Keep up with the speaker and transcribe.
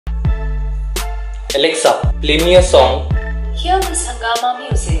Alexa, play me a song. Hear this Hangama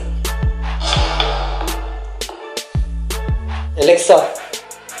music. Alexa,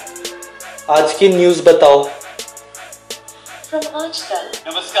 आज की news बताओ। From आजकल।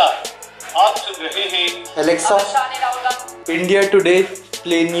 नमस्कार, आप सुन रहे हैं Alexa, India Today,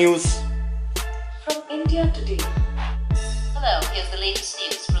 play news. From India Today. Hello, here's the latest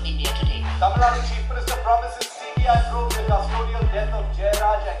news from India Today. Tamil Nadu Chief Minister promises CBI probe the custodial death of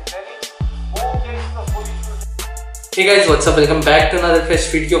Jairaj and Felix. More cases of police. Hey guys, what's up? Welcome back to another fresh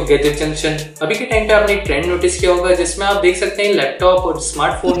video of Gadget Junction. अभी के time पे आपने एक trend notice किया होगा जिसमें आप देख सकते हैं लैपटॉप और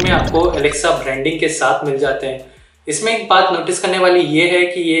स्मार्टफोन में आपको Alexa ब्रांडिंग के साथ मिल जाते हैं। इसमें एक बात नोटिस करने वाली ये है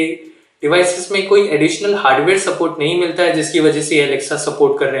कि ये डिवाइसेस में कोई एडिशनल हार्डवेयर सपोर्ट नहीं मिलता है जिसकी वजह से Alexa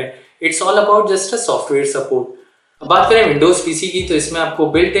सपोर्ट कर रहे हैं। It's all about just a software support. अब बात करें विंडोज पीसी की तो इसमें आपको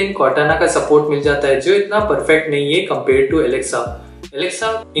बिल्ट इन कॉर्टाना का सपोर्ट मिल जाता है जो इतना परफेक्ट नहीं है compare to Alexa। Alexa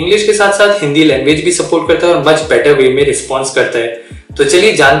English के साथ साथ हिंदी लैंग्वेज भी सपोर्ट करता है और मच बेटर वे में रिस्पॉन्स करता है। तो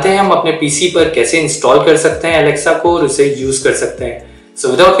चलिए जानते हैं हम अपने पीसी पर कैसे इंस्टॉल कर सकते हैं Alexa को और उसे यूज कर सकते हैं। So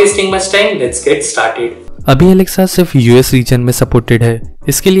without wasting much time let's get started. अभी Alexa सिर्फ यूएस रीजन में सपोर्टेड है।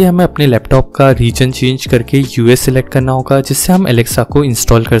 इसके लिए हमें अपने लैपटॉप का रीजन चेंज करके यूएस सिलेक्ट करना होगा जिससे हम Alexa को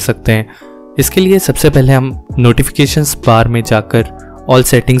इंस्टॉल कर सकते हैं। इसके लिए सबसे पहले हम नोटिफिकेशंस बार में जाकर ऑल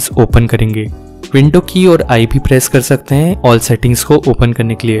सेटिंग्स ओपन करेंगे। विंडो की और आई भी प्रेस कर सकते हैं ऑल सेटिंग्स को ओपन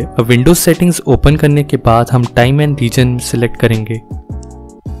करने के लिए। अब विंडोज सेटिंग्स ओपन करने के बाद हम टाइम एंड रीजन सिलेक्ट करेंगे।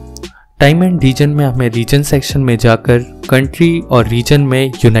 टाइम एंड रीजन में हमें रीजन सेक्शन में जाकर कंट्री और रीजन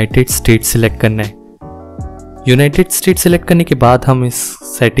में यूनाइटेड स्टेट्स सिलेक्ट करना है। यूनाइटेड स्टेट्स सिलेक्ट करने के बाद हम इस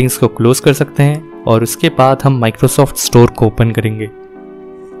सेटिंग्स को क्लोज कर सकते हैं और उसके बाद हम माइक्रोसॉफ्ट स्टोर को ओपन करेंगे।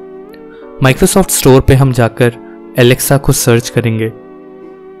 माइक्रोसॉफ्ट स्टोर पे हम जाकर Alexa को सर्च करेंगे।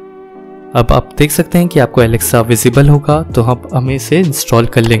 अब आप देख सकते हैं कि आपको Alexa विजिबल होगा तो हम इसे इंस्टॉल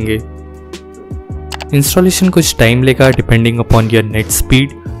कर लेंगे। इंस्टॉलेशन कुछ टाइम लेगा depending upon your net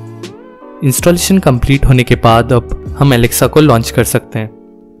speed. Installation complete होने के बाद अब हम Alexa को लॉन्च कर सकते हैं।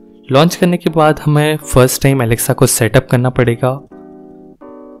 लॉन्च करने के बाद हमें फर्स्ट टाइम Alexa को सेटअप करना पड़ेगा।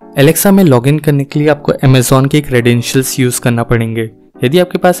 Alexa में लॉगिन करने के लिए आपको Amazon के क्रेडेंशियल्स यूज करना पड़ेंगे। यदि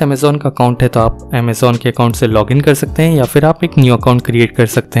आपके पास Amazon का अकाउंट है तो आप Amazon के अकाउंट से लॉगिन कर सकते हैं या फिर आप एक न्यू अकाउंट क्रिएट कर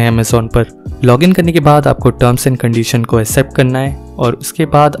सकते हैं Amazon पर। लॉगिन करने के बाद आपको टर्म्स एंड कंडीशन को एक्सेप्ट करना है और उसके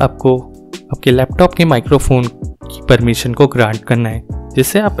बाद आपको आपके लैपटॉप के माइक्रोफोन की परमिशन को ग्रांट करना है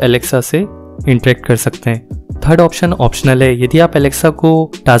जिससे आप Alexa से इंटरेक्ट कर सकते हैं। थर्ड ऑप्शन ऑप्शनल है। यदि आप Alexa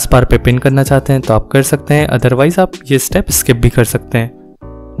को टास्क बार पे पिन करना चाहते हैं तो आप कर सकते हैं, अदरवाइज आप ये स्टेप स्किप भी कर सकते हैं।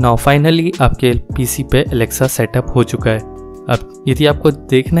 नाउ फाइनली आपके पीसी पे Alexa सेटअप हो चुका है। अब यदि आपको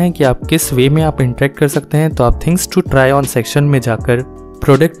देखना है कि आप किस वे में आप इंटरेक्ट कर सकते हैं तो आप things to try on section में जाकर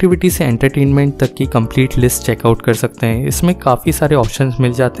प्रोडक्टिविटी से एंटरटेनमेंट तक की कंप्लीट लिस्ट चेकआउट कर सकते हैं। इसमें काफ़ी सारे ऑप्शंस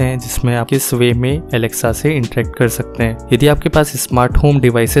मिल जाते हैं जिसमें आप किस वे में Alexa से इंटरेक्ट कर सकते हैं। यदि आपके पास स्मार्ट होम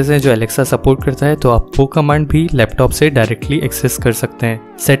डिवाइसेस हैं जो Alexa सपोर्ट करता है तो आप वो कमांड भी लैपटॉप से डायरेक्टली एक्सेस कर सकते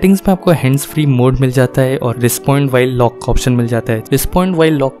हैं। सेटिंग्स में आपको हैंड्स फ्री मोड मिल जाता है और रिस्पॉन्ड वाइल लॉक का ऑप्शन मिल जाता है। रिस्पॉन्ड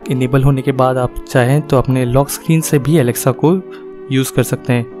वाइल लॉक इनेबल होने के बाद आप चाहें तो अपने लॉक स्क्रीन से भी Alexa को यूज कर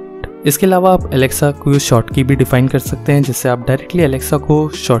सकते हैं। इसके अलावा आप Alexa को शॉर्ट की भी डिफाइन कर सकते हैं जिससे आप डायरेक्टली Alexa को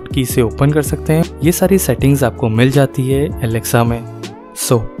शॉर्ट की से ओपन कर सकते हैं। ये सारी सेटिंग्स आपको मिल जाती है Alexa में।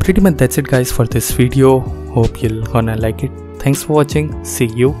 So pretty much that's it guys for this video. Hope you gonna like it. Thanks for watching. C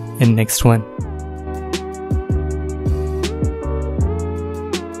you in next one.